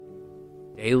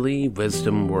Daily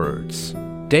Wisdom Words.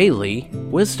 Daily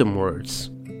Wisdom Words.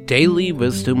 Daily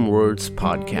Wisdom Words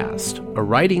Podcast, a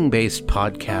writing-based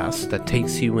podcast that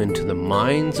takes you into the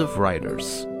minds of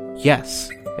writers.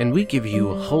 Yes, and we give you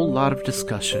a whole lot of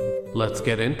discussion. Let's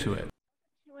get into it.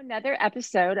 Another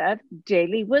episode of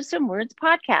Daily Wisdom Words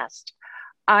Podcast.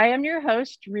 I am your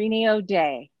host, Rini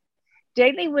O'Day.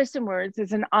 Daily Wisdom Words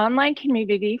is an online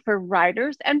community for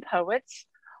writers and poets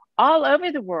all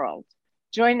over the world.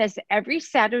 Join us every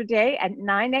Saturday at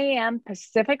 9 a.m.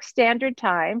 Pacific Standard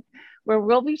Time, where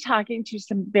we'll be talking to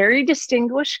some very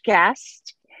distinguished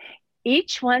guests,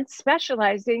 each one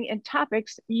specializing in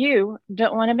topics you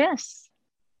don't want to miss.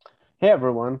 Hey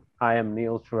everyone, I am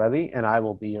Neil Torelli and I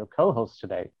will be your co-host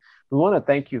today. We want to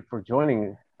thank you for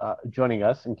joining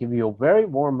us and give you a very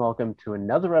warm welcome to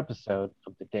another episode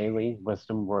of the Daily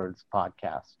Wisdom Words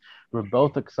Podcast. We're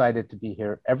both excited to be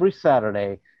here every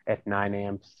Saturday at 9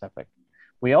 a.m. Pacific.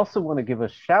 We also want to give a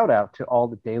shout out to all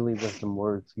the Daily Wisdom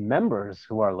Words members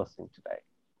who are listening today.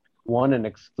 Want an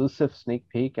exclusive sneak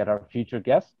peek at our future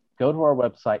guests? Go to our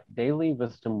website,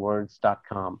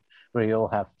 dailywisdomwords.com, where you'll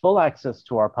have full access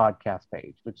to our podcast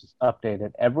page, which is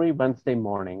updated every Wednesday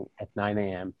morning at 9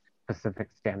 a.m. Pacific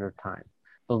Standard Time.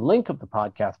 The link of the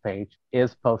podcast page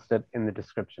is posted in the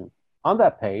description. On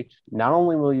that page, not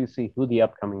only will you see who the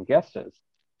upcoming guest is,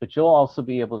 but you'll also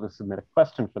be able to submit a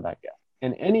question for that guest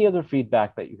and any other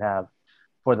feedback that you have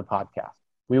for the podcast.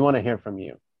 We want to hear from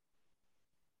you.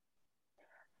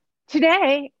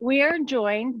 Today, we are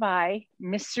joined by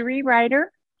mystery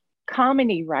writer,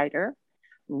 comedy writer,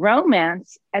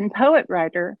 romance and poet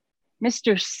writer,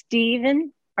 Mr.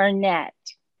 Stephen Arnett.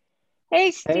 Hey,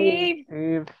 Steve. Hey,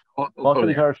 Steve. Welcome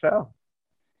to our show.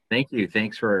 Thank you.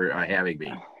 Thanks for having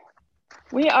me.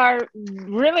 We are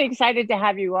really excited to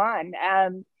have you on.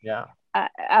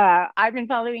 I've been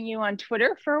following you on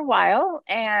Twitter for a while,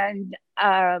 and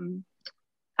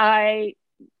I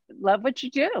love what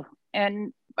you do.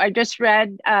 And I just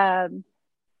read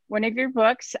one of your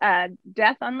books,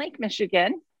 Death on Lake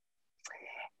Michigan.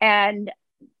 And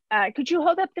could you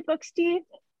hold up the book, Steve?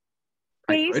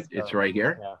 Please? It's right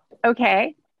here. Yeah.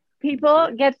 Okay. People,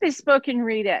 get this book and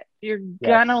read it. You're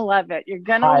gonna love it. You're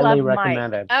gonna Highly love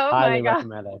recommended. Mike. Oh Highly my God.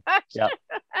 recommended. Yep.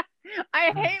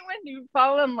 I hate when you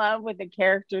fall in love with a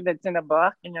character that's in a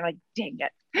book and you're like, dang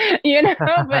it, you know,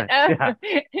 but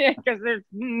because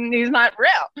he's not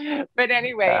real. But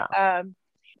anyway,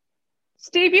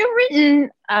 Steve, you've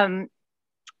written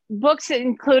books that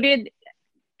included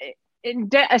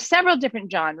in several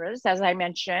different genres, as I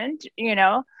mentioned, you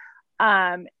know,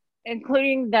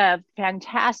 including the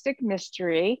fantastic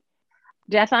mystery,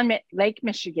 Death on Lake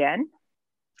Michigan.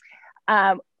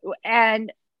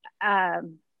 And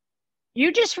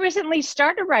you just recently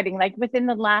started writing, like within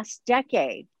the last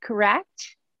decade,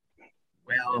 correct?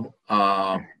 Well,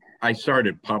 I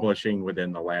started publishing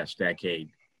within the last decade,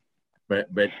 but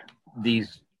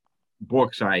these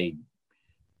books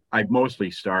I've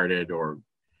mostly started or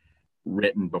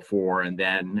written before, and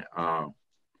then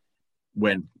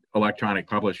when electronic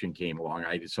publishing came along,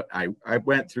 I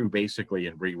went through basically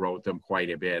and rewrote them quite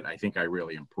a bit. I think I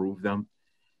really improved them,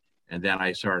 and then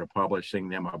I started publishing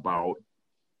them about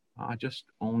just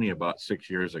only about 6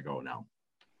 years ago now.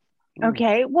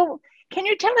 Okay, well, can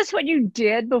you tell us what you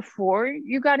did before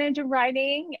you got into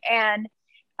writing, and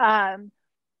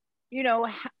you know,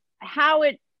 how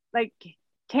it like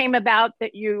came about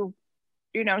that you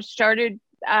started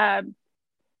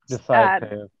Decide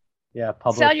to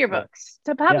sell your books,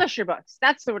 to publish your books.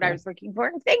 That's the word I was looking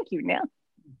for. Thank you, Neil.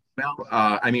 Well,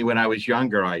 I mean, when I was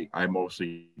younger, I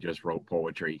mostly just wrote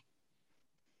poetry,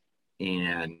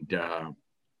 and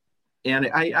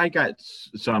I got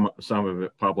some of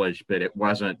it published, but it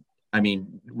wasn't. I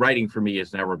mean, writing for me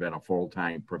has never been a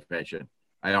full-time profession.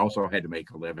 I also had to make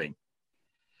a living.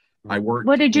 I worked.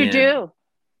 What did you do?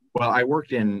 Well, I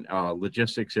worked in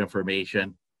logistics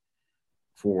information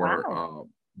for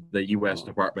the U.S.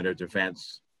 Department of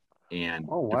Defense and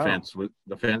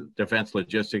Defense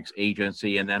Logistics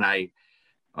Agency, and then I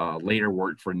later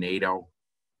worked for NATO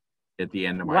at the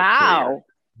end of my career.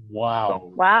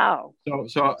 Wow.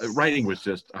 So writing was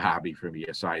just a hobby for me,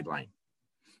 a sideline.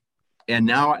 And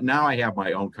now I have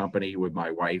my own company with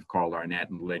my wife called Arnett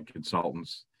and Lynn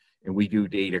Consultants, and we do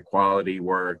data quality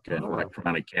work and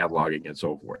electronic cataloging and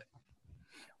so forth.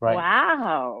 Right.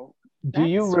 Wow. Do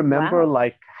you remember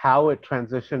like how it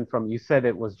transitioned from, you said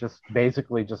it was just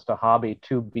basically just a hobby,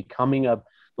 to becoming a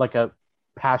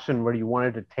passion where you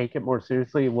wanted to take it more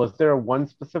seriously? Was there one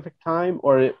specific time,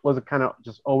 or was it kind of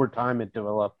just over time it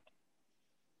developed?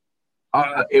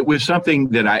 It was something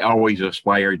that I always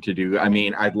aspired to do. I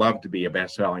mean, I'd love to be a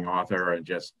best-selling author and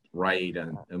just write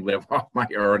and live off my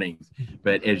earnings.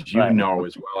 But as you know,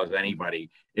 as well as anybody,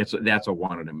 that's a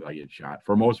 1 in a million shot.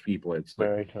 For most people, it's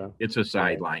a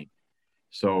sideline.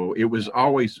 So it was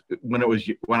always when I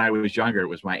was younger, it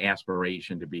was my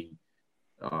aspiration to be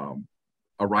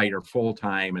a writer full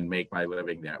time and make my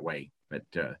living that way. But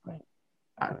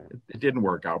it didn't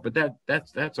work out. But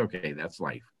that's okay. That's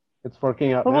life. It's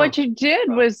working out. But now. what you did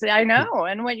was, I know,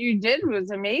 and what you did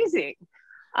was amazing.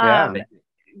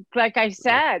 Like I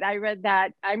said, I read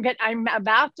that. I'm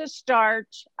about to start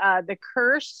The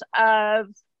Curse of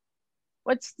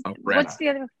what's the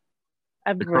other?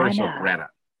 The Curse of Greta.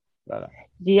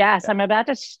 Yes, I'm about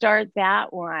to start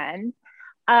that one.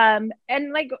 And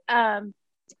like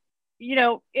you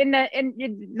know, in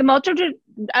the multiple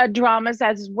dramas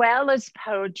as well as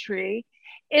poetry.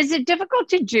 Is it difficult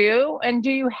to do? And do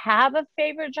you have a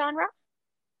favorite genre?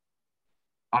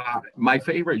 My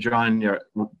favorite genre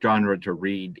to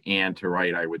read and to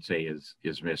write, I would say,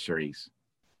 is mysteries.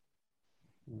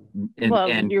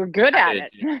 And you're good at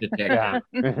it.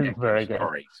 Very good.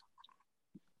 Stories.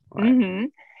 Right. Mm-hmm.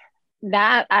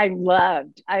 That I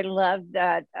loved. I loved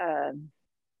that.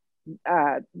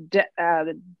 Death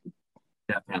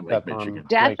on Lake Michigan.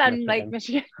 Death on Lake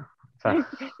Michigan.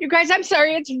 You guys, I'm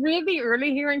sorry, it's really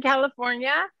early here in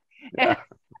California. Yeah.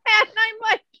 And I'm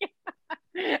like,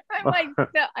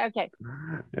 okay.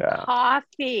 Yeah.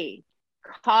 Coffee.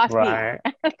 Right.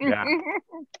 Yeah.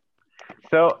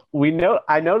 So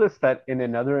I noticed that in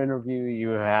another interview you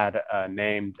had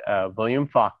named William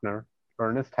Faulkner,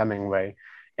 Ernest Hemingway,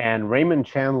 and Raymond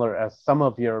Chandler as some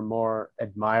of your more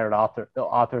admired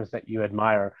authors that you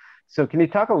admire. So can you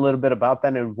talk a little bit about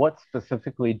that, and what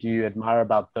specifically do you admire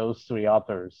about those 3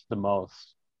 authors the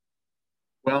most?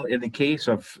 Well, in the case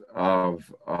of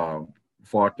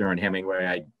Faulkner and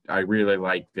Hemingway, I really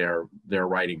like their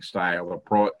writing style.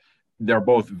 They're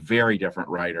both very different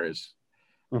writers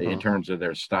in terms of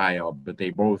their style, but they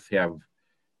both have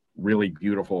really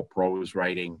beautiful prose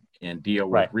writing and deal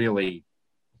with really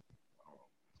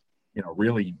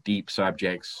deep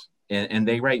subjects. And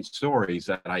they write stories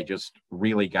that I just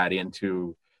really got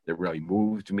into, that really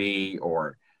moved me,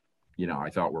 or, I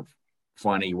thought were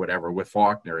funny, whatever. With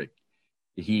Faulkner,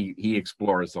 he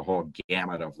explores the whole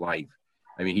gamut of life.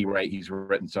 I mean, he's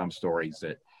written some stories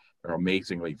that are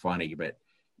amazingly funny, but,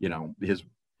 his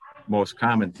most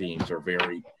common themes are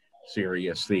very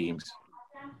serious themes.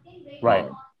 Right.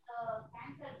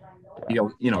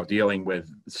 Dealing with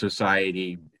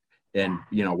society, and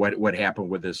what happened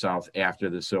with the South after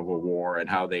the Civil War, and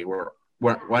how they were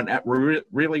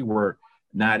really were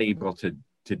not able to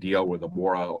deal with the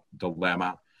moral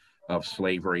dilemma of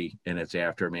slavery and its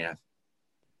aftermath.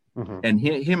 Mm-hmm. And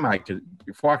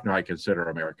Faulkner, I consider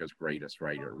America's greatest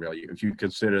writer, really. If you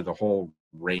consider the whole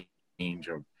range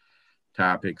of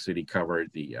topics that he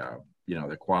covered, the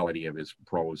quality of his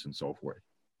prose and so forth.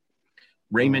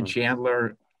 Raymond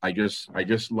Chandler, I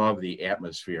just love the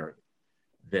atmosphere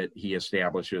that he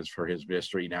establishes for his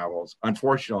mystery novels.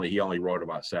 Unfortunately, he only wrote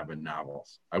about 7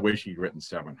 novels. I wish he'd written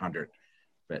 700,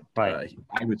 but I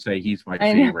would say he's my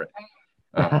favorite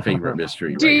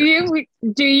mystery writer.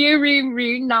 Do you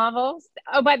reread novels?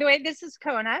 Oh, by the way, this is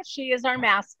Kona. She is our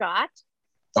mascot.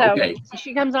 So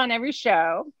she comes on every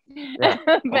show. Yeah.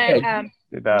 But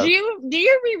do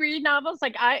you reread novels?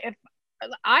 Like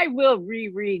I will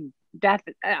reread Death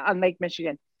on Lake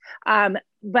Michigan.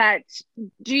 But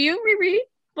do you reread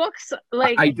books?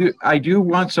 Like I do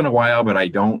once in a while, but I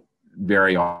don't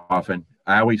very often.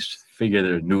 I always figure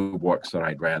there are new books that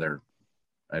I'd rather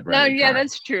try.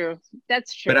 That's true.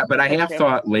 But I have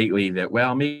thought lately that,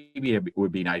 well, maybe it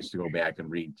would be nice to go back and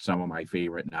read some of my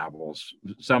favorite novels,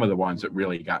 some of the ones that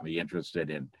really got me interested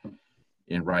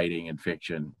in writing and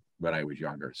fiction when I was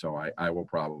younger. So I will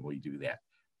probably do that.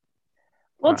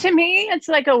 Well, to me, it's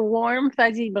like a warm,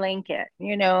 fuzzy blanket,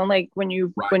 like when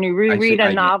you reread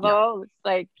a novel, it's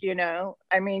like,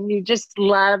 I mean, you just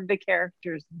love the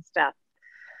characters and stuff.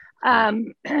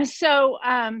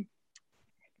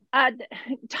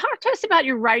 Talk to us about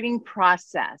your writing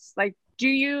process. Like,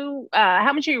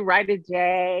 how much do you write a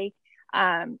day?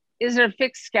 Is it a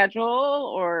fixed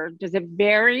schedule, or does it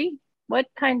vary? What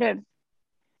kind of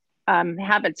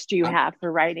habits do you have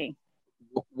for writing?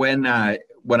 When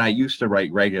I used to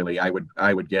write regularly, I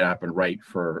would get up and write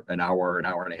for an hour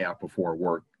and a half before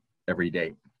work every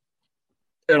day,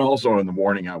 and also in the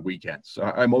morning on weekends. So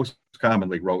I most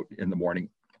commonly wrote in the morning.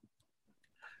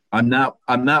 I'm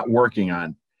not working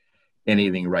on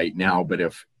anything right now, but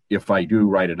if I do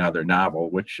write another novel,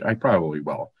 which I probably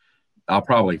will, I'll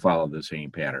probably follow the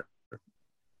same pattern.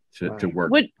 to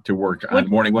work Would- on the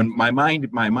morning when my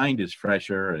mind is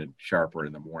fresher and sharper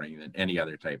in the morning than any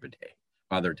other time of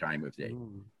day.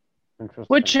 Interesting.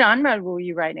 What genre will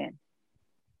you write in?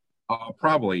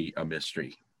 Probably a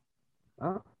mystery.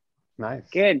 Oh, nice.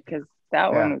 Good, because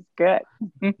that one was good.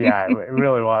 Yeah, it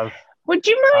really was. Would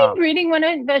you mind reading one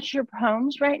of your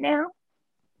poems right now?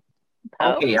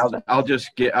 Okay, I'll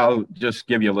just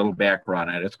give you a little background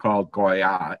on it. It's called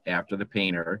Goya, after the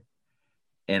painter,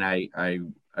 and I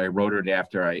wrote it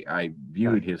after I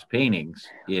viewed his paintings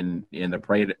in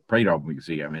the Prado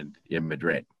Museum in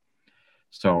Madrid.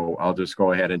 So I'll just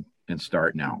go ahead and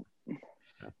start now.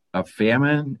 Of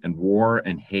famine and war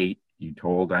and hate you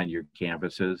told on your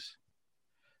canvases,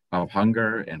 of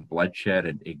hunger and bloodshed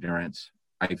and ignorance,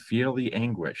 I feel the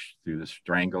anguish through the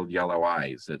strangled yellow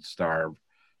eyes that starve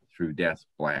through death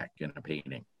black in a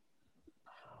painting.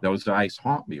 Those eyes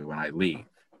haunt me when I leave,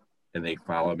 and they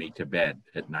follow me to bed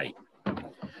at night.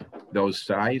 Those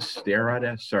eyes stare at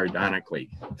us sardonically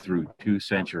through 2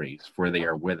 centuries, for they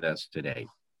are with us today.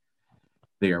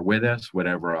 They are with us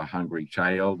whenever a hungry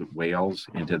child wails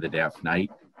into the deaf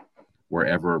night,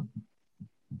 wherever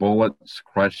bullets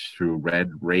crush through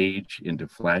red rage into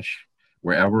flesh,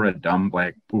 wherever a dumb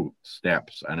black boot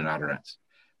steps on an utterance.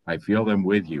 I feel them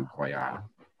with you, Goya,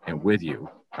 and with you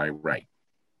I write.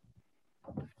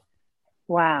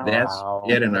 Wow. That's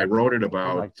it, and I wrote it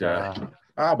about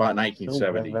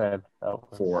 1974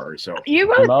 or so.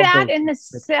 You wrote that in the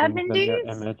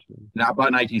 70s? Not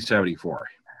about 1974.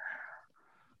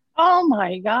 Oh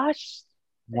my gosh.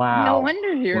 Wow. No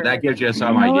wonder you're. Well, that gives you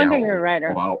some no idea wonder you're a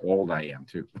writer. how old I am,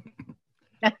 too.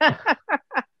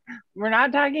 We're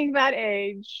not talking about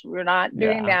age. We're not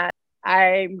doing that.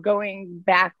 I'm going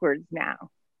backwards now.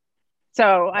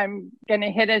 So I'm going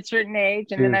to hit a certain age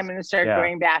and then I'm going to start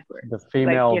going backwards. The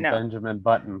female Benjamin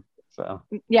Button. So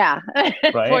yeah,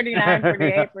 right? 49,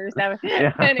 48, 47.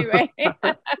 Anyway.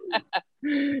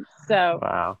 So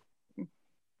wow.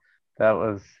 That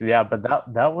was but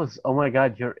that was, oh my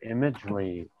God, your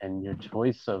imagery and your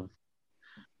choice of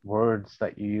words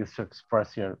that you used to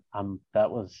express your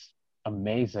that was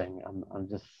amazing. I'm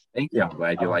just thank you. I'm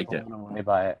glad you liked it. Blown away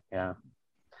by it. Yeah.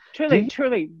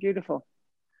 Truly beautiful.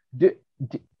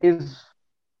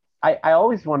 I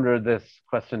always wonder this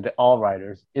question to all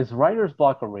writers: is writer's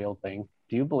block a real thing?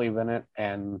 Do you believe in it?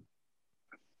 And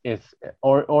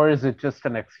or is it just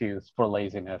an excuse for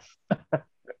laziness?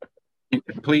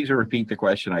 Please repeat the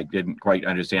question. I didn't quite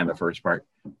understand the first part.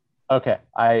 Okay,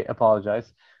 I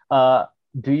apologize.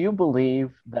 Do you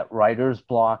believe that writer's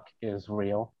block is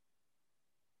real?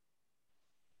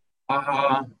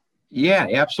 Yeah,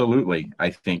 absolutely.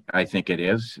 I think it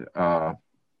is. I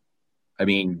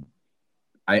mean,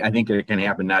 I think it can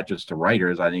happen not just to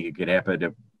writers. I think it could happen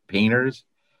to painters.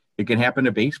 It can happen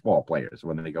to baseball players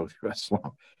when they go through a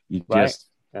slump.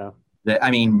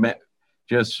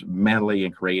 Just mentally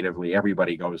and creatively,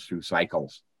 everybody goes through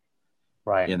cycles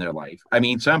in their life. I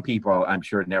mean, some people I'm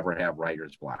sure never have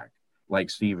writer's block, like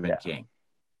Stephen King.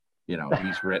 You know,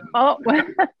 he's written about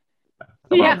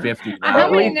 50.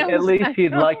 At least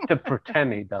he'd like to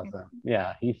pretend he doesn't.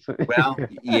 Yeah, he's well.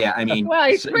 Yeah, I mean,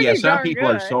 some people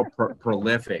are so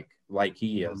prolific, like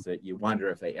he is, that you wonder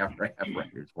if they ever have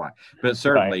writer's block. But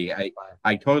certainly,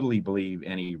 I totally believe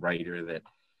any writer that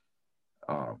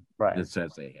that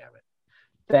says they have it.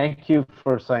 Thank you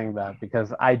for saying that,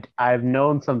 because I've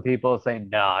known some people saying,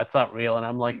 no, it's not real. And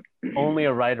I'm like, only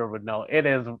a writer would know. It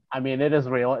is. I mean, it is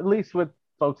real, at least with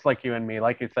folks like you and me.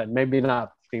 Like you said, maybe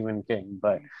not Stephen King,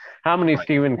 but how many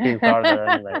Stephen Kings are there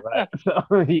anyway, right? So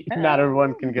not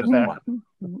everyone can get there. Well,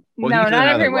 no, not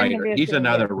everyone can. He's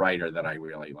another writer that I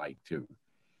really like, too.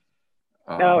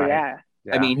 I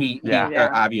mean, he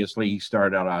obviously he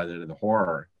started out of the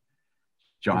horror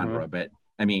genre, but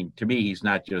I mean, to me, he's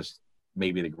not just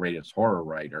maybe the greatest horror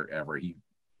writer ever. He's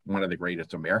one of the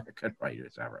greatest American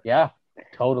writers ever. Yeah,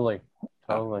 totally.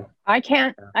 I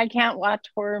can't watch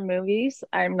horror movies.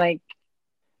 I'm like,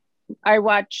 I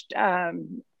watched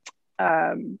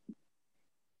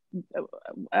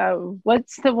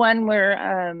what's the one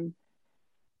where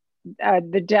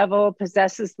the devil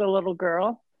possesses the little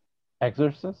girl?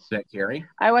 Exorcist? Is that Carrie?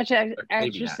 I watched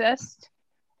Exorcist.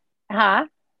 Huh?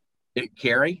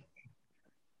 Carrie?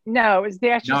 No, it was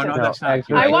The Exorcist. No, that's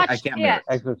not. I watched I can't remember.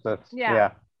 Exorcist.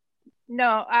 Yeah.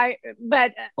 No, I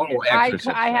had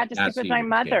to sleep with my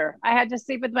mother. I had to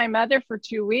sleep with my mother for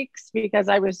 2 weeks because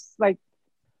I was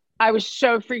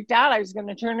so freaked out. I was going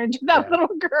to turn into that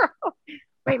little girl.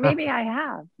 Wait, maybe I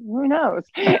have. Who knows?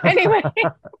 Anyway.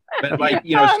 But like,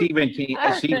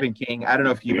 Stephen King, I don't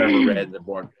know if you've ever read the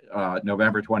book,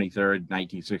 November 23rd,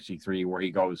 1963, where he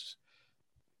goes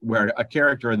where a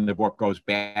character in the book goes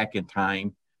back in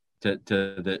time to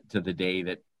the day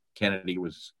that Kennedy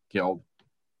was killed.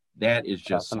 That is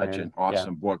just such an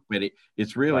awesome book, but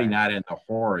it's really not in the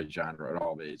horror genre at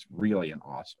all. But it's really an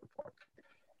awesome book.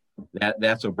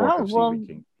 That's a book of Stephen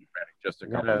King just a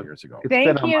couple of years ago. It's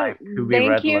been on my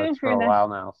to-be-read list for a while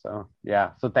now. So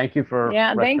so thank you for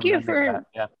thank you for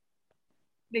that.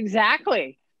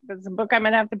 Exactly. That's a book I'm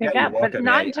gonna have to pick up, but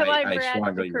not until I've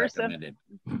read The Curse of.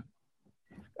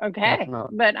 Okay,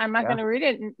 but I'm not going to read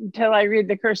it until I read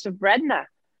The Curse of Bredna.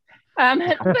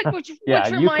 Which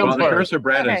reminds me, The Curse of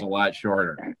Bredna is a lot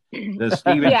shorter. The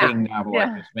Stephen King novel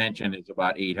I just mentioned is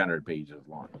about 800 pages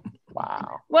long.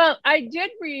 Wow. Well, I did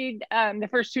read the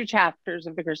first 2 chapters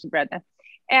of The Curse of Bredna,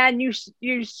 and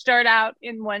you start out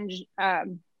in one.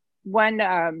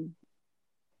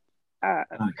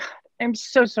 I'm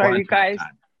so sorry, you guys.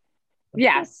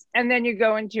 Yes, and then you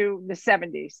go into the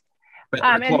 70s. But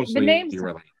and the names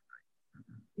related.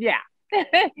 Yeah.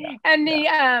 And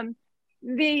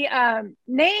the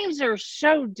names are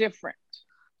so different.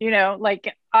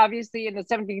 Like obviously in the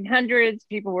 1700s,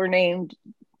 people were named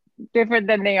different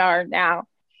than they are now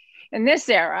in this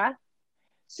era.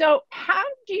 So how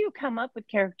do you come up with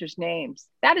characters' names?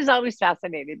 That has always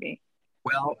fascinated me.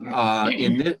 Well,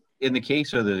 in the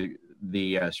case of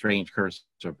the Strange Curse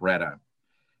of Bredna,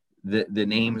 the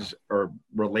names are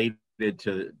related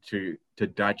to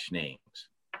Dutch names,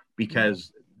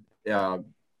 because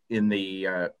in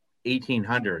the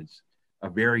 1800s, a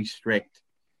very strict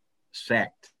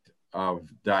sect of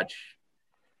Dutch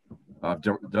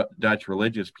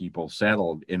religious people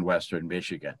settled in Western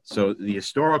Michigan. So the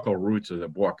historical roots of the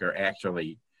book are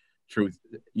actually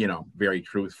very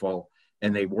truthful,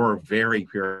 and they were very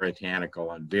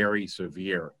puritanical and very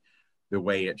severe, the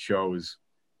way it shows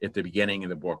at the beginning of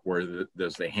the book, where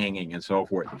there's the hanging and so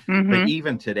forth. But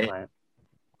even today,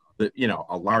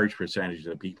 a large percentage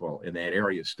of the people in that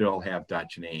area still have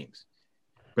Dutch names.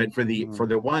 But for the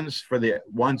ones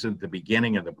at the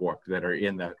beginning of the book that are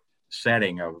in the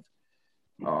setting of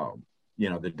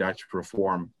the Dutch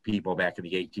Reform people back in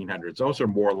the 1800s, those are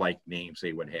more like names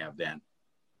they would have then.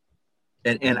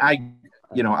 And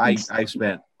I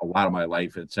spent a lot of my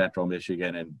life in Central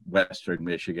Michigan and Western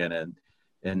Michigan,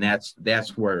 and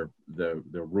that's where the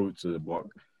roots of the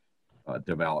book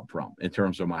developed from, in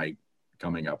terms of my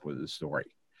coming up with the story.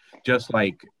 Just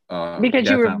like because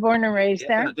you were born and raised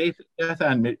there. Death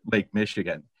on Lake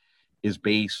Michigan is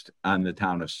based on the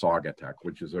town of Saugatuck,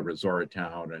 which is a resort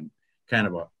town and kind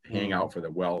of a hangout for the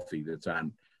wealthy that's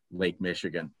on Lake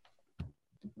Michigan.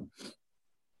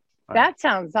 That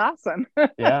sounds awesome.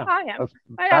 Yeah,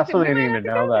 fascinating to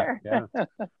know that.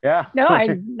 Yeah. No, I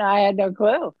had no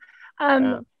clue.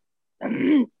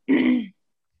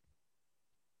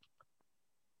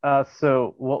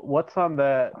 So what's on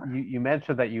the? You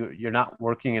mentioned that you're not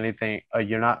working anything.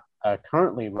 You're not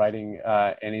currently writing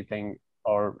anything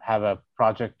or have a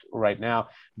project right now.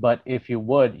 But if you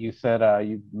would, you said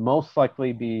you'd most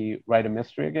likely be write a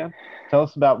mystery again. Tell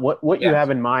us about what you have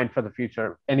in mind for the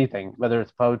future. Anything, whether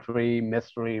it's poetry,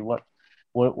 mystery.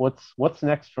 What's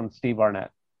next from Steve Arnett?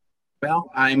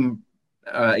 Well, I'm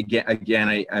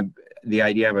again. The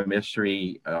idea of a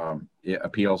mystery it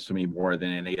appeals to me more than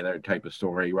any other type of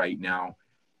story right now.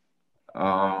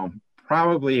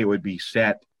 Probably it would be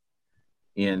set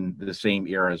in the same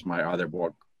era as my other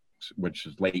book, which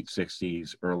is late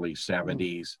 60s, early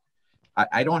 70s.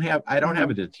 I don't have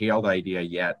a detailed idea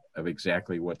yet of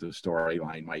exactly what the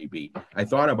storyline might be. I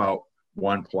thought about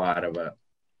one plot of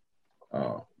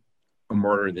a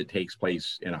murder that takes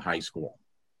place in a high school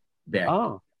back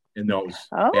in those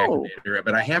back in that era,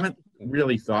 but I haven't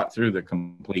really thought through the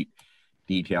complete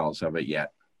details of it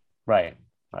yet. Right.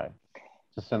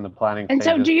 Just in the planning and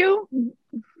stages. So do you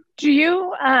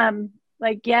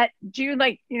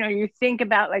you think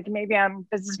about like, maybe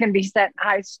this is going to be set in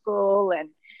high school,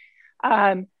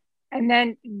 and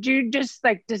then do you just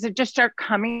does it just start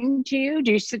coming to you?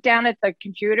 Do you sit down at the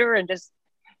computer and just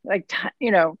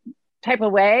type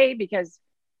away because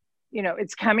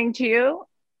it's coming to you?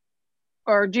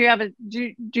 Or do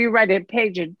you write a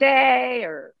page a day,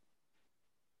 or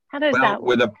how does that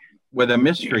work? With a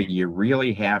mystery, you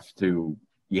really have to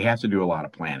do a lot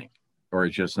of planning, or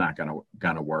it's just not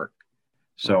gonna work.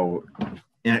 So,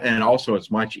 and also it's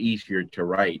much easier to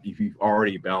write if you've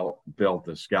already built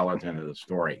the skeleton of the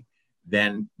story.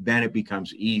 Then it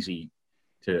becomes easy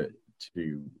to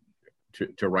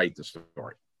write the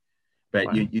story. But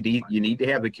right. you need to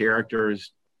have the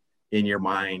characters in your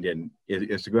mind, and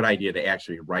it's a good idea to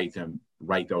actually write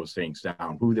those things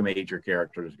down, who the major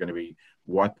character is going to be,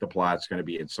 what the plot's going to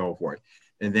be, and so forth.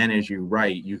 And then as you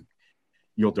write,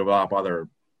 you'll develop other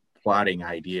plotting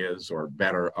ideas or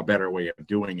a better way of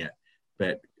doing it.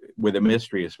 But with a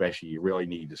mystery, especially, you really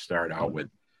need to start out with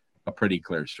a pretty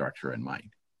clear structure in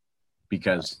mind,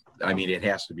 because I mean, it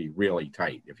has to be really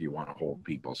tight if you want to hold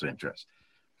people's interest.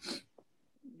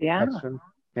 Yeah.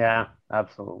 Yeah,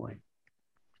 absolutely.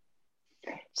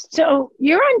 So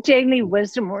you're on Daily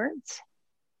Wisdom Words,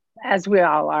 as we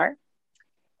all are,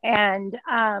 and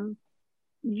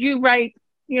you write,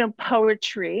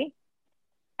 poetry.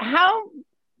 How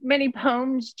many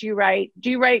poems do you write?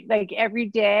 Do you write like every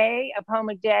day, a poem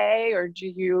a day, or do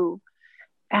you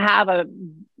have a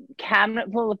cabinet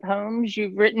full of poems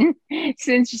you've written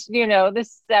since, the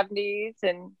 70s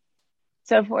and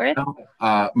so forth?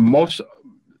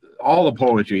 All the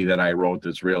poetry that I wrote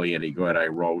that's really any good, I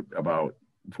wrote about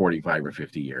 45 or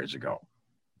 50 years ago.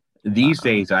 These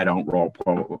days, I don't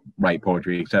write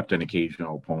poetry except an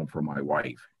occasional poem for my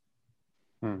wife.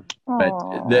 But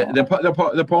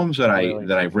the poems that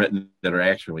I've written that are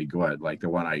actually good, like the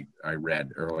one I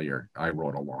read earlier, I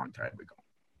wrote a long time ago.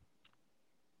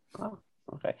 Oh,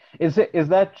 okay. Is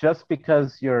that just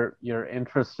because your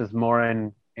interest is more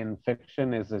in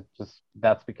fiction? Is it just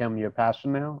that's become your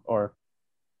passion now, or?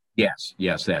 Yes,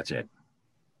 that's it.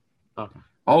 Okay.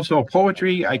 Also,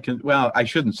 poetry, I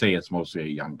shouldn't say it's mostly a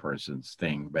young person's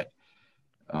thing, but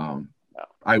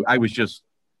I was just,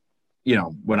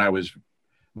 when I was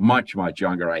much, much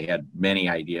younger, I had many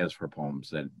ideas for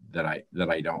poems that I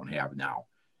don't have now.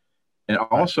 And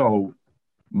also,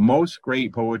 most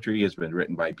great poetry has been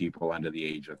written by people under the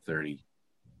age of 30.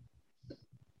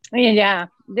 Yeah.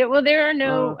 There are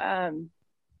no...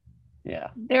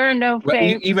 there are no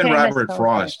even Robert poets.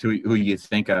 Frost, who you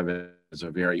think of as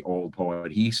a very old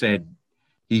poet, he said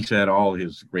all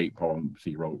his great poems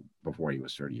he wrote before he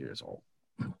was 30 years old.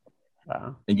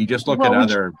 And you just look at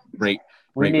other great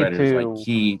writers like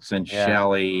Keats and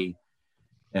Shelley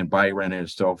and Byron and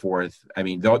so forth. I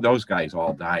mean, those guys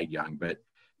all died young, but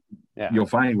you'll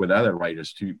find with other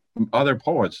writers too, other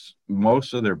poets,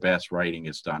 most of their best writing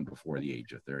is done before the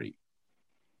age of 30.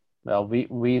 Well,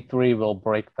 we three will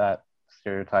break that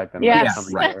stereotype. People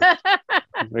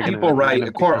write,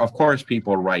 of course,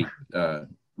 people write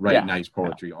nice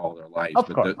poetry all their lives.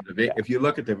 But if you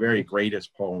look at the very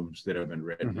greatest poems that have been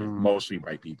written, mostly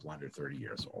by people under 30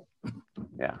 years old.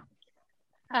 Yeah.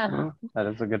 That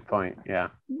is a good point. Yeah.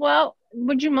 Well,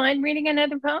 would you mind reading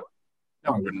another poem?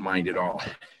 No, I wouldn't mind at all.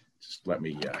 Just let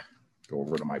me go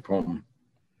over to my poem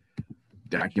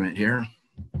document here.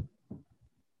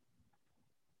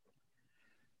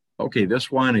 Okay, this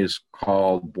one is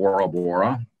called Bora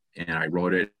Bora, and I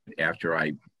wrote it after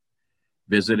I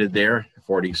visited there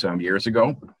 40 some years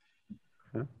ago.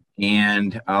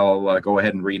 And I'll go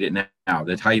ahead and read it now.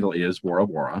 The title is Bora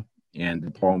Bora, and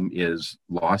the poem is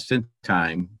lost in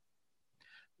time,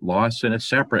 lost in a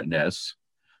separateness,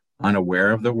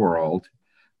 unaware of the world.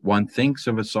 One thinks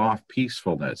of a soft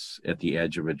peacefulness at the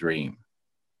edge of a dream,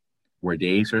 where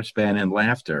days are spent in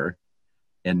laughter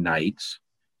and nights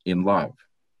in love.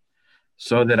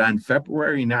 So that on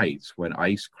February nights, when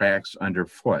ice cracks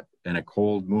underfoot and a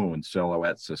cold moon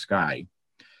silhouettes the sky,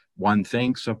 one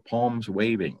thinks of palms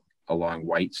waving along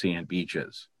white sand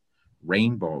beaches,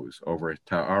 rainbows over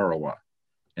Ta'arawa,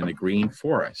 and the green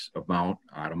forests of Mount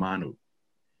Atamanu.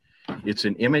 It's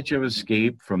an image of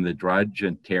escape from the drudge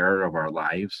and terror of our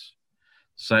lives,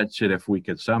 such that if we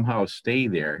could somehow stay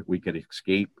there, we could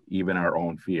escape even our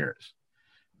own fears.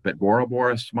 But Bora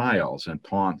Bora smiles and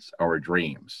taunts our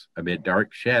dreams amid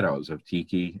dark shadows of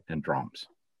tiki and drums.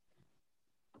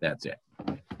 That's it.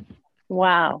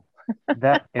 Wow.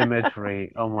 That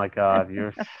imagery, oh my God,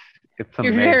 it's amazing.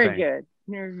 You're very good.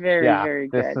 You're very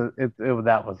good.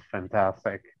 That was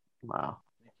fantastic. Wow.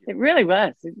 It really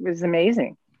was. It was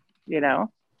amazing. I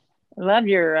love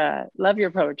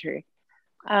your poetry.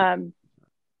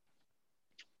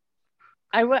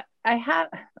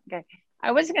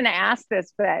 I wasn't going to ask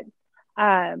this, but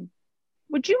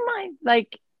would you mind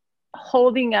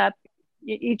holding up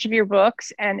each of your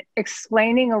books and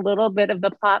explaining a little bit of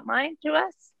the plot line to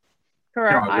us for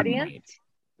our audience?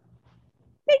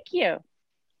 Thank you.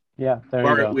 Yeah, there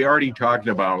you go. We already talked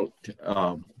about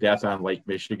Death on Lake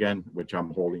Michigan, which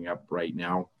I'm holding up right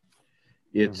now.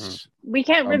 It's we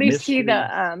can't really see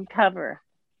the cover.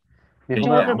 Could you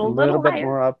hold it a little bit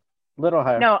more up, a little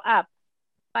higher? No, up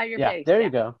by your face. There you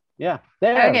go. Yeah.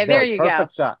 There you go.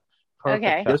 Perfect shot.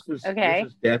 This is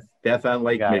Death on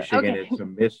Lake Michigan. It's a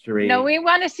mystery. No, we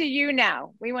want to see you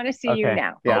now. We want to see you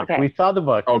now. Yeah, we saw the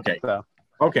book. Okay.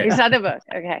 We saw the book.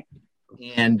 Okay.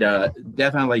 And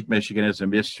Death on Lake Michigan is a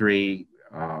mystery.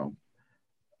 A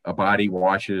body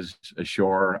washes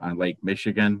ashore on Lake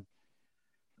Michigan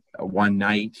one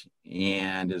night,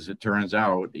 And as it turns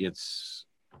out, it's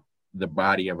the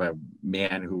body of a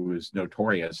man who is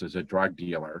notorious as a drug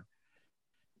dealer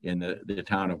in the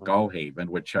town of Gullhaven,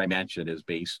 which I mentioned is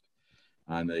based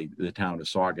on the town of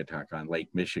Saugatuck on Lake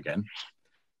Michigan.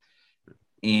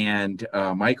 And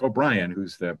Mike O'Brien,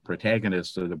 who's the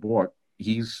protagonist of the book,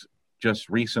 he's just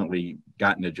recently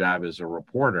gotten a job as a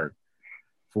reporter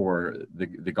for the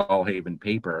Gullhaven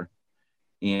paper.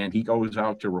 And he goes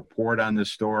out to report on the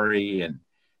story,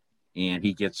 and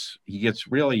he gets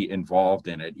really involved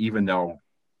in it, even though,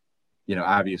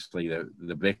 obviously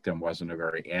the victim wasn't a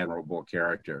very admirable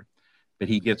character, but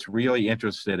he gets really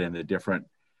interested in the different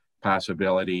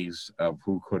possibilities of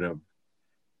who could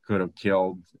have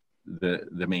killed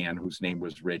the man whose name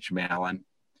was Rich Mallon.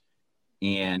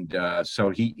 And so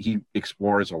he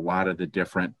explores a lot of the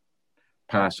different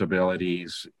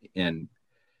possibilities and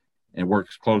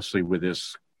works closely with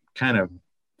this kind of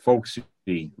folksy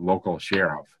local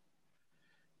sheriff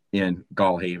in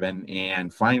Gullhaven,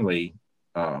 and finally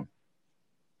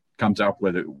comes up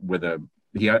with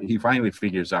he finally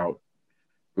figures out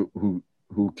who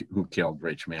killed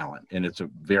Rich Mallon, and it's a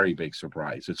very big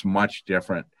surprise. It's much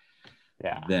different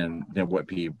than what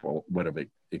people would have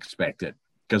expected,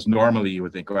 because normally you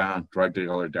would think, well, drug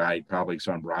dealer died, probably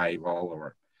some rival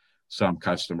or some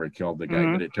customer killed the guy,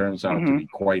 but it turns out to be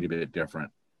quite a bit different.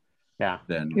 Yeah,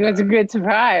 it was a good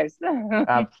surprise.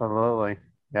 Absolutely,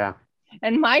 yeah.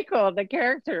 And Michael, the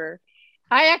character,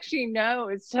 I actually know,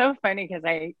 it's so funny because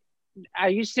I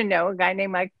used to know a guy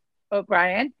named Mike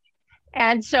O'Brien,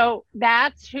 and so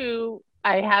that's who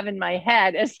I have in my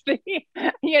head as the,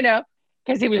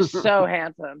 because he was so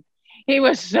handsome. He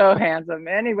was so handsome.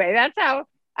 Anyway, that's how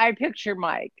I picture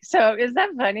Mike. So is that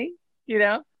funny?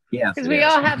 Yeah, because we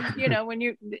all have,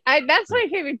 that's my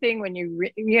favorite thing when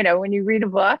when you read a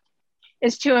book,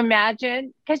 is to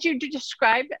imagine, because you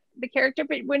describe the character,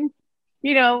 but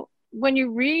when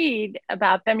you read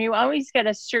about them, you always get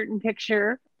a certain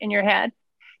picture in your head.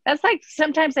 That's like,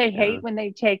 sometimes I hate when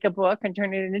they take a book and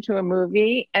turn it into a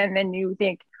movie, and then you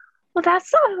think, well,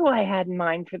 that's not who I had in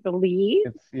mind for the lead.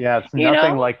 It's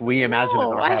nothing like we imagine in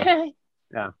our head.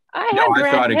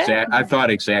 I thought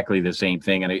exactly the same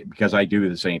thing, and because I do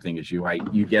the same thing as you.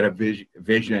 You get a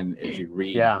vision as you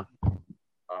read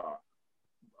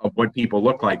of what people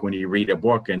look like when you read a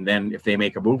book, and then if they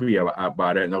make a movie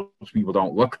about it and those people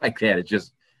don't look like that, it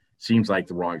just seems like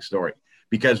the wrong story.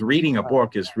 Because reading a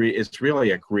book is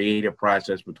really a creative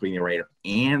process between the writer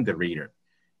and the reader,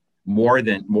 more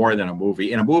than a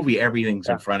movie. In a movie, everything's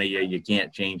in front of you; you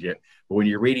can't change it. But when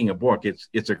you're reading a book,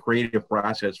 it's a creative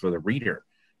process for the reader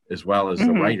as well as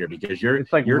the writer, because you're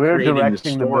creating the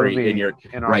story and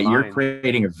you're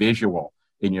creating a visual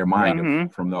in your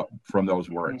mind from those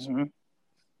words.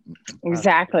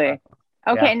 Exactly.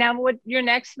 Okay, now what your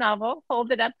next novel?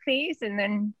 Hold it up, please, and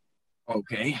then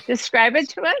describe it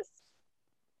to us.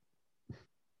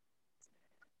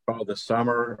 Called The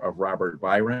Summer of Robert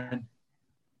Byron.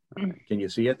 Can you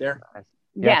see it there?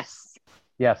 Yes.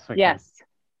 Yes.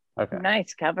 Okay.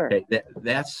 Nice cover. Okay,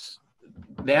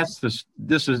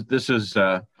 this is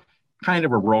kind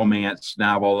of a romance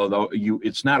novel, although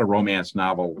it's not a romance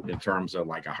novel in terms of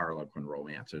like a Harlequin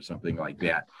romance or something like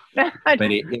that. But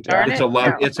it's a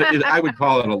love. I would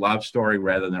call it a love story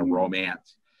rather than a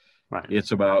romance. Right.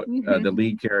 It's about the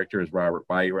lead character is Robert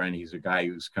Byron. He's a guy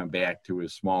who's come back to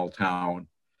his small town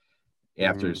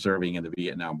after serving in the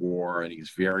Vietnam War, and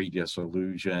he's very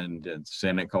disillusioned and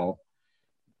cynical.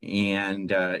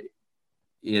 And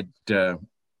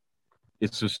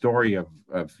it's a story of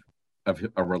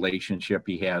a relationship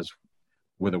he has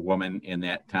with a woman in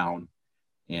that town,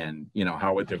 and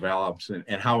how it develops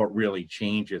and how it really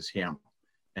changes him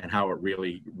and how it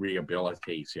really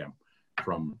rehabilitates him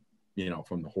from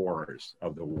the horrors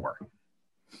of the war.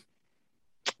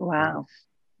 Wow.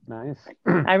 Nice.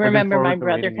 I remember my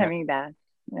brother coming back.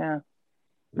 Yeah.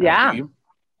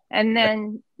 And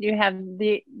then you have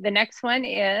the next one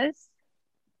is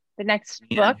the next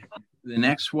book. The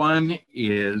next one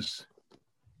is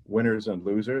Winners and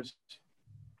Losers.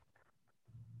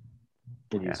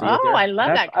 Can you see it there? I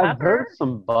love that cover. I've heard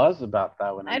some buzz about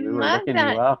that when we were looking you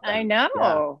up. I know.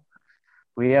 Yeah.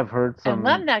 We have heard some.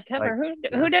 I love that cover.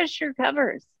 Who does your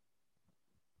covers?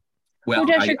 Well,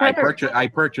 I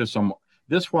purchased some.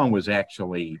 This one was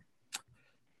actually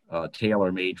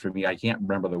tailor-made for me. I can't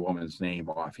remember the woman's name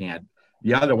offhand.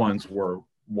 The other ones were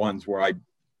ones where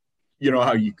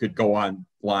how you could go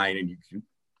online and you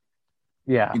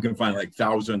can find like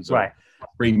thousands of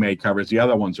pre-made covers. The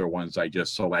other ones are ones I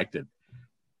just selected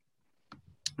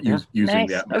using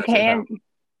that method. Okay.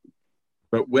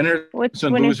 But Winners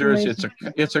and Losers,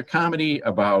 it's a comedy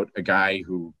about a guy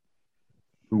who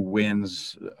who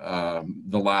wins the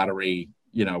lottery,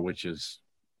 which is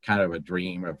kind of a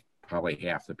dream of probably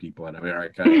half the people in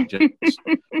America. Just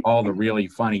all the really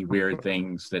funny, weird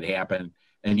things that happen.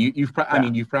 And you've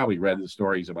probably read the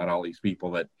stories about all these people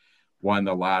that won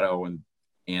the lotto and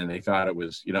they thought it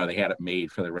was, they had it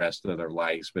made for the rest of their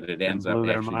lives, but it ends up blew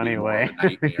their actually money being more away. of a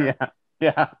nightmare.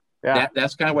 Yeah.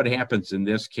 That's kind of what happens in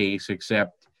this case,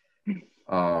 except,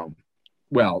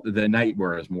 the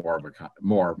nightmare is more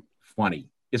funny.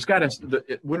 It's got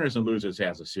the Winners and Losers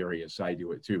has a serious side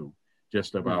to it too,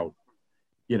 just about,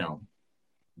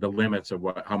 the limits of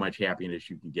how much happiness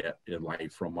you can get in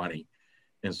life from money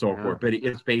and so forth. But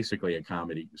it's basically a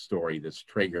comedy story that's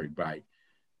triggered by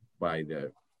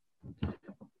the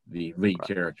lead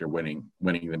character winning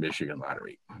the Michigan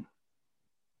lottery.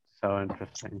 So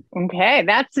interesting. Okay,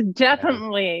 that's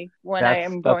definitely what I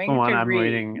am going to read. That's the one I'm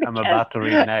reading. I'm about to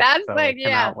read next. That's so I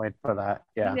cannot wait for that.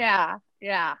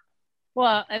 Yeah.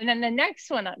 Well, and then the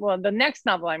next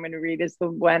novel I'm going to read is the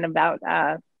one about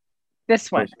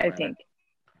this one, I think.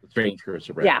 The Strange Curse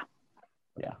of Red. Yeah.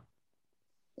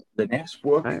 The next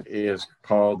book is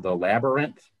called The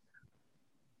Labyrinth.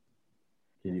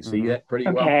 Can you see that pretty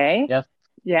well? Okay. Yes.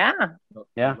 Yeah.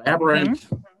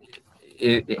 Labyrinth.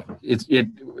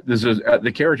 This is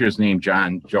the character is named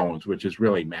John Jones, which is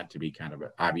really meant to be kind of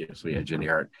obviously a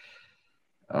generic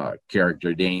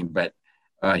character name, but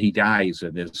he dies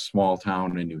in this small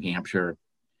town in New Hampshire,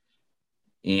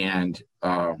 and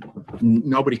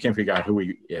nobody can figure out who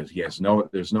he is.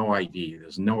 There's no ID.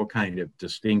 There's no kind of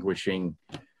distinguishing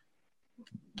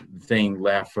thing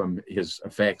left from his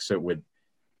effects that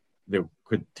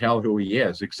could tell who he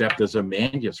is, except there's a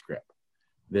manuscript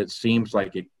that seems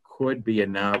like it could be a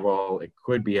novel, it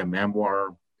could be a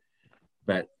memoir,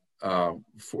 but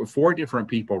four different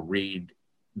people read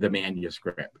the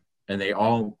manuscript, and they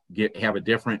all have a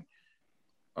different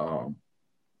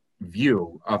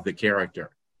view of the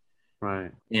character.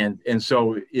 Right. And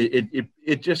so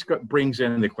it just brings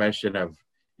in the question of,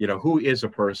 who is a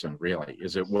person really?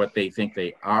 Is it what they think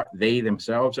they are, they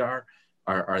themselves are?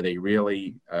 Are they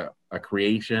really a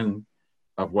creation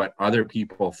of what other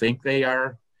people think they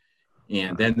are?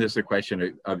 And then there's the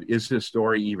question of is this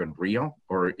story even real,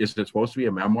 or is it supposed to be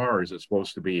a memoir, or is it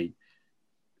supposed to be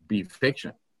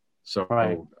fiction? So,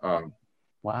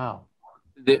 wow.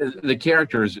 The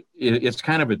characters, it's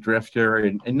kind of a drifter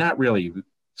and not really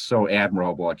so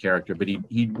admirable a character, but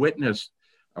he witnessed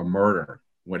a murder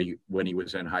when he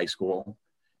was in high school,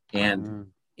 and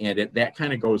that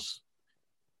kind of goes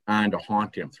on to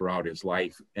haunt him throughout his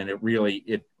life, and it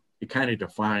kind of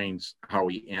defines how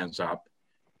he ends up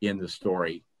in the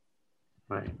story.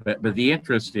 Right. But the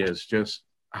interest is just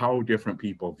how different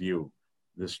people view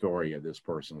the story of this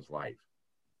person's life.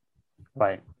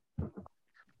 Right.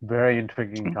 Very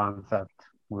intriguing concept.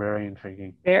 Very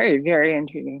intriguing. Very, very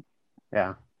intriguing.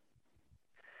 Yeah.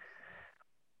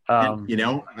 Do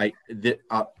you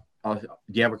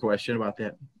have a question about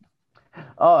that?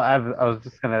 Oh, I was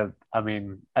just gonna.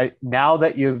 Now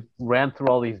that you've ran through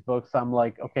all these books, I'm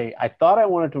like, okay, I thought I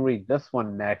wanted to read this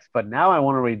one next, but now I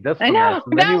want to read this one next.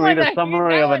 And then you read a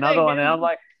summary of another one, and I'm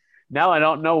like, now I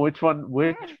don't know which one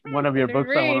of your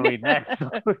books I want to read next,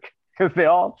 because they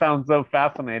all sound so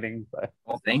fascinating. But...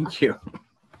 Well, thank you.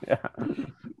 Yeah.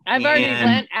 I've already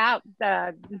lent out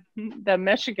the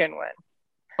Michigan one.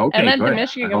 Okay, I lent good. the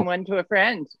Michigan one to a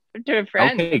friend.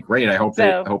 Okay, great. I hope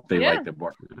they like the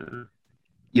book.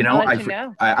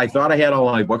 I thought I had all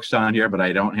my books on here, but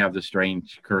I don't have The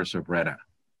Strange Curse of Retta.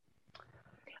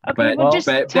 Okay, but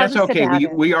that's okay.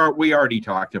 We already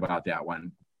talked about that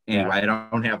one. Anyway, I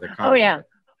don't have the copy. Oh yeah.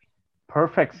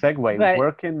 Perfect segue.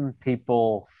 Where can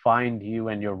people find you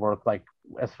and your work, like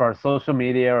as far as social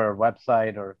media or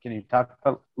website, or can you talk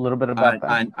a little bit about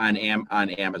that? On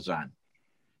Amazon.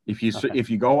 If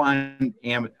you go on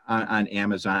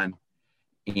Amazon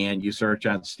and you search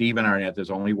on Stephen Arnett,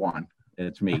 there's only one.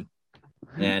 It's me.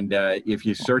 And if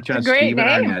you search on Stephen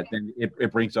Arnett, then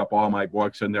it brings up all my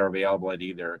books, and they're available at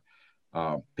either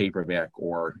paperback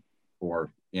or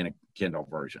in a Kindle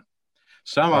version.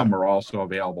 Some of them are also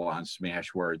available on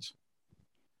Smashwords.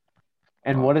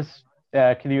 And what is?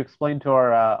 Can you explain to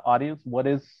our audience what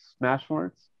is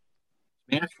Smashwords?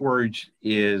 Smashwords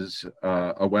is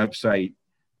a website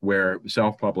where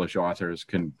self-published authors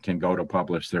can go to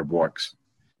publish their books,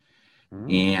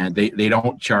 and they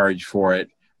don't charge for it.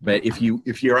 But if you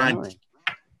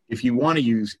want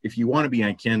to be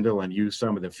on Kindle and use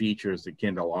some of the features that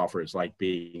Kindle offers, like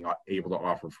being able to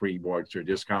offer free books or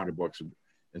discounted books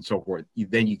and so forth,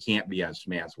 then you can't be on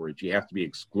Smashwords. You have to be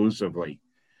exclusively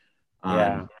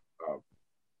on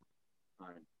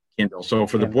Kindle. So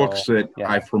for the Kindle, books that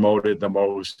yeah. I've promoted the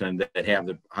most and that have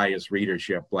the highest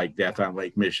readership, like Death on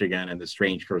Lake Michigan and The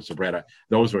Strange Curse of Bretta,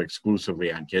 those are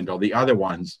exclusively on Kindle. The other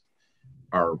ones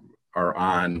are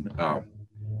on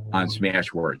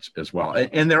Smashwords as well,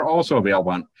 and they're also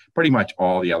available on pretty much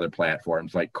all the other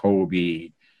platforms like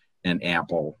Kobe and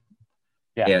Apple,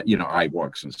 and,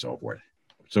 iBooks and so forth.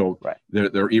 So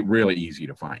they're really easy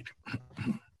to find.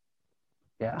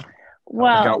 Yeah.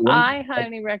 Well, I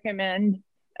highly recommend.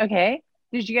 Okay.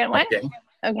 Did you get one?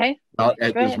 Okay. Well,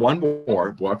 there's one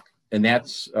more book, and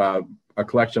that's a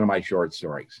collection of my short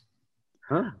stories.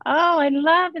 Huh. Oh, I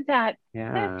love that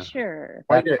picture.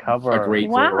 Quite a great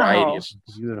variety of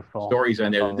beautiful stories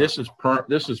on there. This is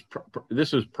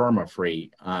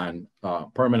perma-free on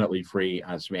permanently free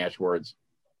on Smashwords.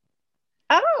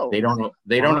 Oh. They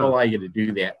don't allow you to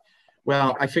do that.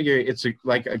 Well, I figure it's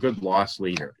like a good loss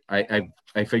leader. I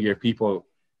figure if people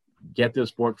get this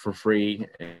book for free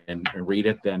and read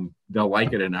it, then they'll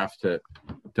like it enough to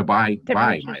buy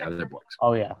my other books.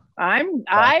 Oh yeah. I'm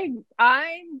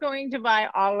going to buy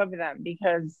all of them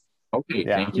because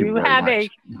thank you very much.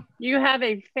 You have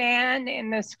a fan in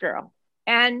this girl.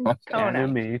 And Kona.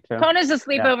 And me too. Kona's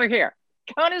asleep over here.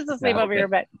 Kona's asleep over here,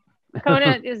 but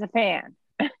Kona is a fan.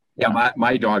 Yeah,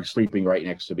 my dog's sleeping right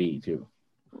next to me too.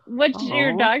 What's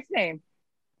your dog's name?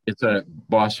 It's a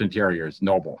Boston Terrier. It's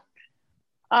Noble.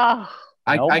 Oh,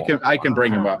 I can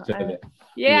bring him up to the.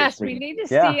 Yes, we need to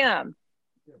see him.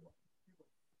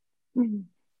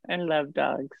 I love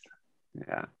dogs.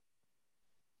 Yeah.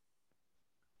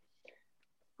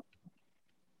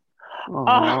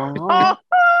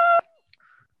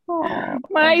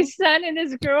 My son and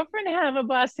his girlfriend have a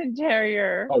Boston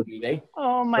Terrier. Oh, do they?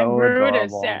 Oh, my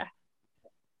Brutus.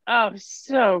 Oh,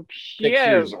 so cute.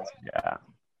 Yeah.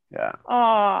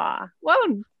 Oh,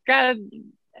 well, got a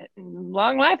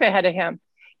long life ahead of him.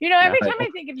 Every time I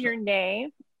think of your name,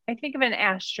 I think of an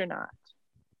astronaut.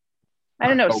 I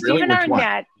don't know, Stephen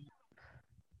Arnett.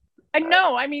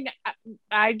 No, I mean,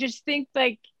 I just think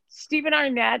like Stephen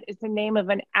Arnett is the name of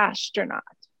an astronaut.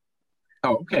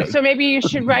 Oh, okay. So maybe you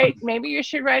should write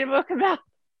a book about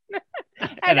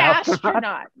an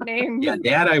astronaut named. Yeah,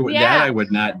 that I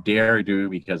would not dare do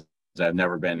because I've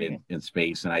never been in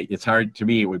space, and it's hard to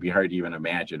me. It would be hard to even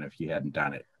imagine if you hadn't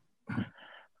done it.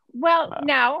 Well,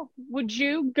 now, would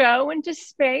you go into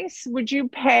space? Would you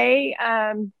pay?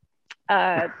 Who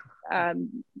are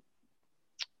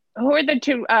the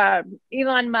two?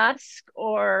 Elon Musk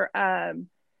or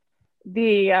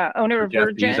the owner of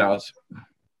Virgin?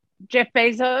 Jeff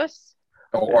Bezos.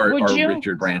 Or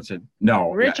Richard Branson.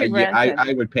 No, Richard Branson.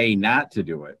 I would pay not to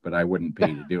do it, but I wouldn't pay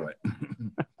to do it.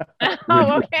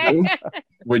 Okay.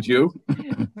 Would you?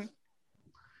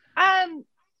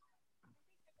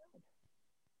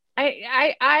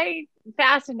 I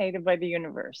fascinated by the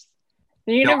universe.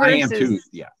 The universe I am too.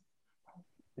 Yeah.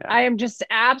 I am just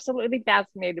absolutely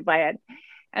fascinated by it.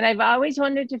 And I've always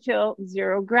wanted to feel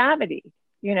zero gravity,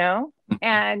 and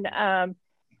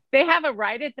they have a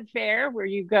ride at the fair where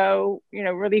you go,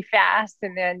 really fast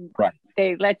and then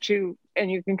they let you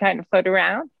and you can kind of float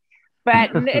around. But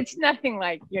it's nothing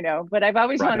like, but I've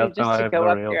always wanted just to go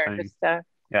up there and just, But,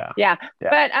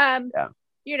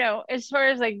 as far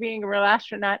as like being a real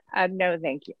astronaut, no,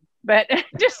 thank you. But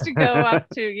just to go up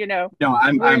to, No,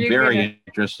 I'm very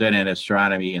interested in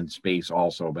astronomy and space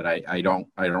also, but I don't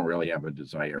really have a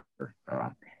desire.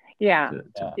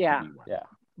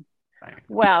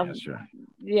 Well,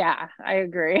 yeah, I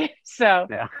agree. So,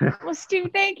 well,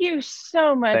 Steve, thank you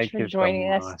so much for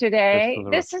joining us today.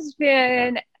 This has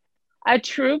been a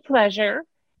true pleasure,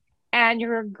 and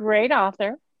you're a great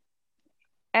author.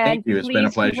 And thank you. It's been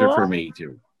a pleasure for me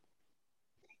too.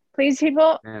 Please,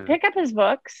 people, pick up his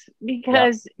books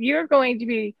because you're going to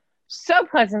be so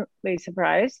pleasantly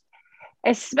surprised.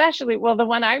 Especially, the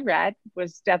one I read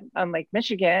was Death on Lake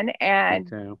Michigan,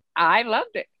 and I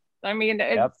loved it. I mean,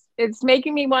 it's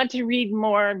making me want to read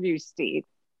more of you, Steve.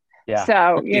 Yeah.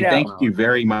 So, thank you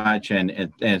very much,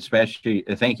 and especially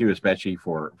thank you especially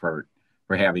for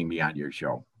having me on your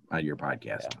show, on your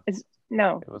podcast.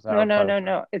 No.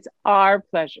 It's our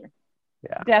pleasure.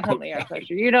 Yeah. Definitely our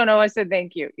pleasure. You don't owe us a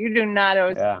thank you. You do not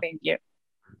owe us a thank you.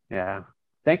 Yeah.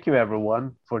 Thank you,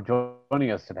 everyone, for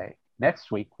joining us today.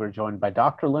 Next week, we're joined by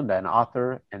Dr. Linda, an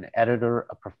author, an editor,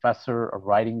 a professor, a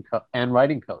writing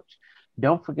coach.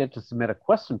 Don't forget to submit a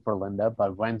question for Linda by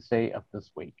Wednesday of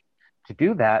this week. To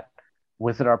do that,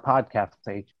 visit our podcast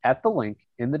page at the link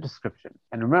in the description.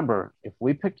 And remember, if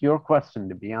we pick your question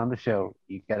to be on the show,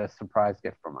 you get a surprise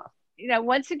gift from us.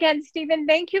 Once again, Stephen,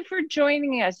 thank you for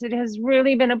joining us. It has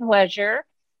really been a pleasure.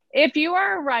 If you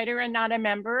are a writer and not a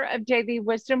member of Daily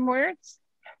Wisdom Words,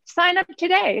 sign up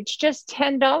today. It's just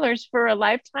 $10 for a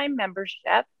lifetime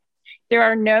membership. There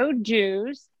are no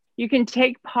dues. You can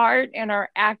take part in our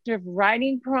active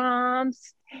writing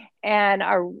prompts and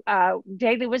our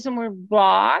Daily Wisdom Word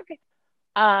blog.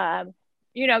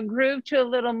 Groove to a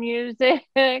little music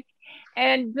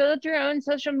and build your own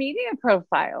social media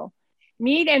profile.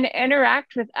 Meet and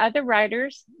interact with other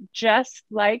writers just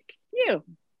like you.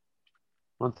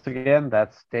 Once again,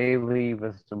 that's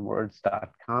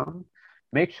dailywisdomwords.com.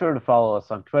 Make sure to follow us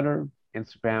on Twitter,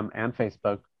 Instagram, and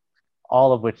Facebook,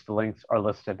 all of which the links are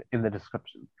listed in the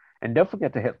description. And don't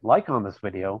forget to hit like on this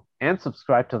video and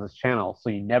subscribe to this channel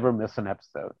so you never miss an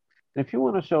episode. And if you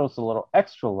want to show us a little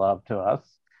extra love to us,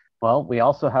 well, we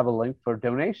also have a link for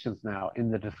donations now in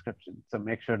the description. So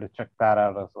make sure to check that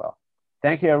out as well.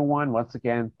 Thank you, everyone. Once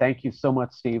again, thank you so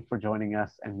much, Steve, for joining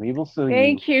us. And we will see you.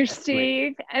 Thank you,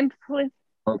 Steve. And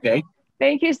Okay.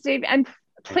 Thank you, Steve. And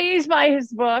please buy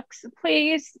his books.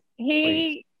 Please.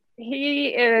 He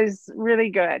is really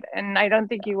good. And I don't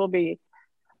think you will be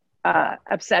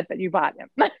upset that you bought him.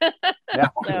 So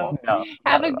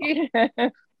have a good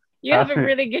you have a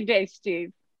really good day,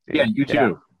 Steve. Yeah, you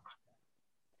too.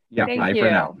 Yeah, Thank bye you. for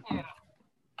now.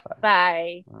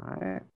 Bye. All right.